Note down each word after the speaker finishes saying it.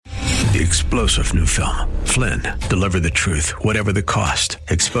The explosive new film, Flynn, Deliver the Truth, Whatever the Cost,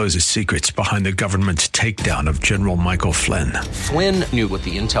 exposes secrets behind the government's takedown of General Michael Flynn. Flynn knew what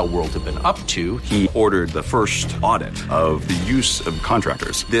the intel world had been up to. He ordered the first audit of the use of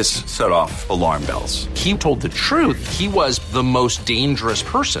contractors. This set off alarm bells. He told the truth. He was the most dangerous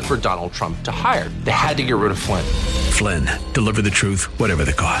person for Donald Trump to hire. They had to get rid of Flynn. Flynn, Deliver the Truth, Whatever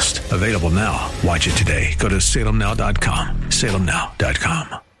the Cost. Available now. Watch it today. Go to salemnow.com.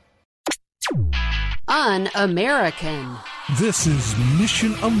 salemnow.com. Un-American. This is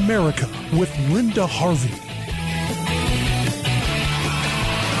Mission America with Linda Harvey.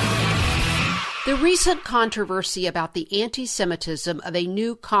 The recent controversy about the anti-Semitism of a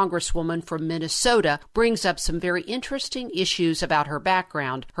new congresswoman from Minnesota brings up some very interesting issues about her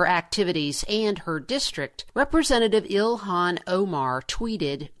background, her activities, and her district. Representative Ilhan Omar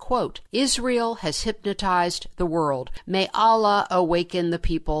tweeted, quote, "Israel has hypnotized the world. May Allah awaken the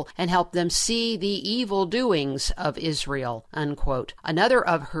people and help them see the evil doings of Israel," unquote. Another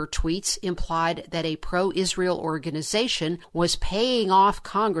of her tweets implied that a pro-Israel organization was paying off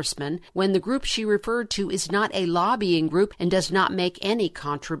congressmen when the group she referred to is not a lobbying group and does not make any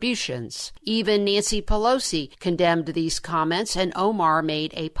contributions. Even Nancy Pelosi condemned these comments, and Omar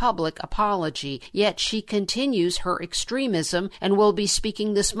made a public apology. Yet she continues her extremism and will be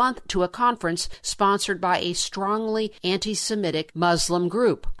speaking this month to a conference sponsored by a strongly anti-Semitic Muslim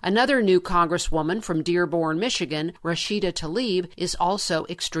group. Another new congresswoman from Dearborn, Michigan, Rashida Tlaib, is also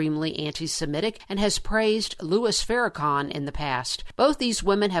extremely anti-Semitic and has praised Louis Farrakhan in the past. Both these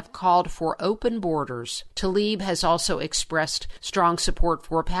women have called for open borders. Tlaib has also expressed strong support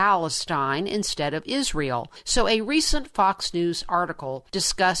for Palestine instead of Israel. So a recent Fox News article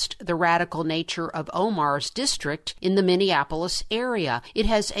discussed the radical nature of Omar's district in the Minneapolis area. It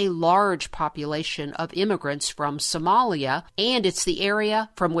has a large population of immigrants from Somalia, and it's the area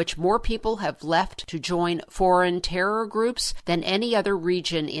from which more people have left to join foreign terror groups than any other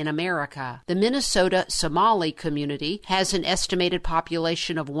region in America. The Minnesota Somali community has an estimated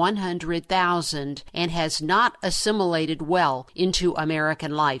population of 100,000 and has not assimilated well into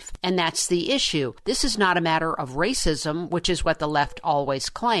American life. And that's the issue. This is not a matter of racism, which is what the left always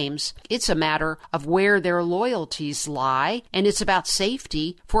claims. It's a matter of where their loyalties lie, and it's about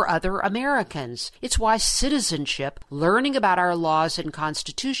safety for other Americans. It's why citizenship, learning about our laws and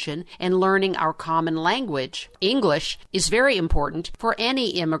Constitution, and learning our common language, English, is very important for any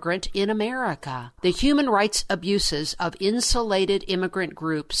immigrant in America. The human rights abuses of insulated immigrant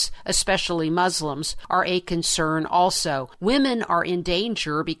groups, especially Muslims, are a concern also. Women are in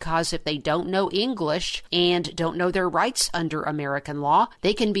danger because if they don't know English and don't know their rights under American law,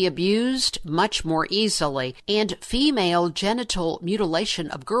 they can be abused much more easily. And female genital mutilation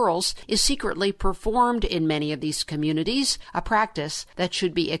of girls is secretly performed in many of these communities, a practice that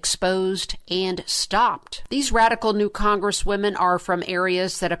should be exposed and stopped. These radical new congresswomen are from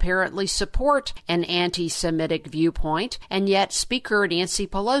areas that apparently support an anti-Semitic viewpoint, and yet Speaker Nancy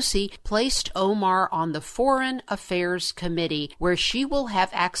Pelosi placed Omar on the Foreign Affairs Committee, where she will have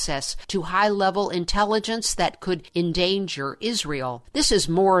access to high-level intelligence that could endanger Israel. This is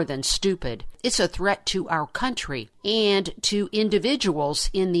more than stupid. It's a threat to our country and to individuals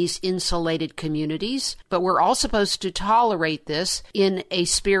in these insulated communities, but we're all supposed to tolerate this in a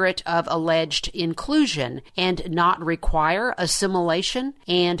spirit of alleged inclusion and not require assimilation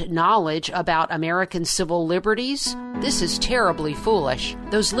and knowledge about American civil liberties. This is terribly foolish.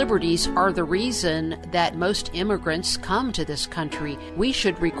 Those liberties are the reason that most immigrants come to this country. We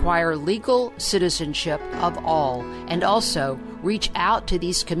should require legal citizenship of all, and also reach out to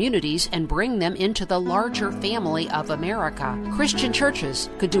these communities and bring them into the larger family of America. Christian churches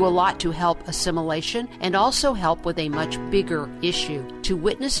could do a lot to help assimilation and also help with a much bigger issue, to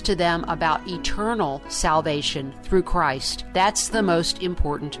witness to them about eternal salvation through Christ. That's the most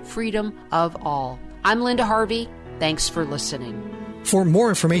important freedom of all. I'm Linda Harvey. Thanks for listening. For more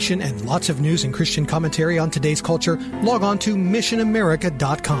information and lots of news and Christian commentary on today's culture, log on to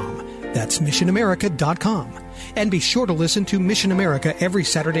missionamerica.com. That's missionamerica.com. And be sure to listen to Mission America every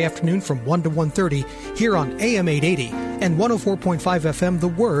Saturday afternoon from 1 to 1:30 here on AM 880 and 104.5 FM The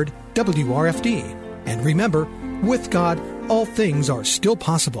Word, WRFD. And remember, with God, all things are still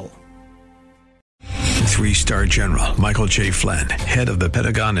possible. 3-star General Michael J. Flynn, head of the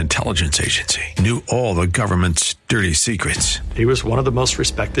Pentagon Intelligence Agency, knew all the government's dirty secrets. He was one of the most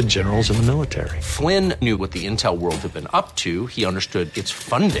respected generals in the military. Flynn knew what the intel world had been up to. He understood its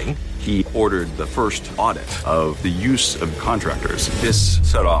funding. He ordered the first audit of the use of contractors. This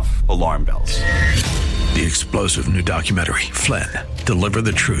set off alarm bells. The explosive new documentary, Flynn, Deliver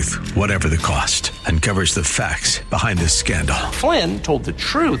the Truth, Whatever the Cost, uncovers the facts behind this scandal. Flynn told the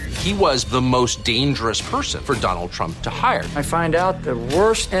truth. He was the most dangerous person for Donald Trump to hire. I find out the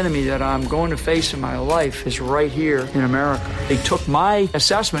worst enemy that I'm going to face in my life is right here in America. They took my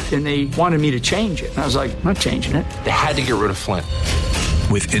assessment and they wanted me to change it. And I was like, I'm not changing it. They had to get rid of Flynn.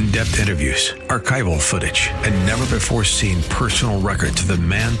 With in-depth interviews, archival footage, and never-before-seen personal records of the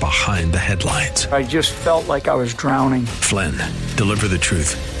man behind the headlines. I just felt like I was drowning. Flynn, Deliver the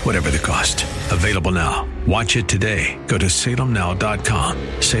Truth, Whatever the Cost. Available now. Watch it today. Go to salemnow.com.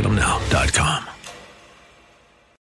 salemnow.com.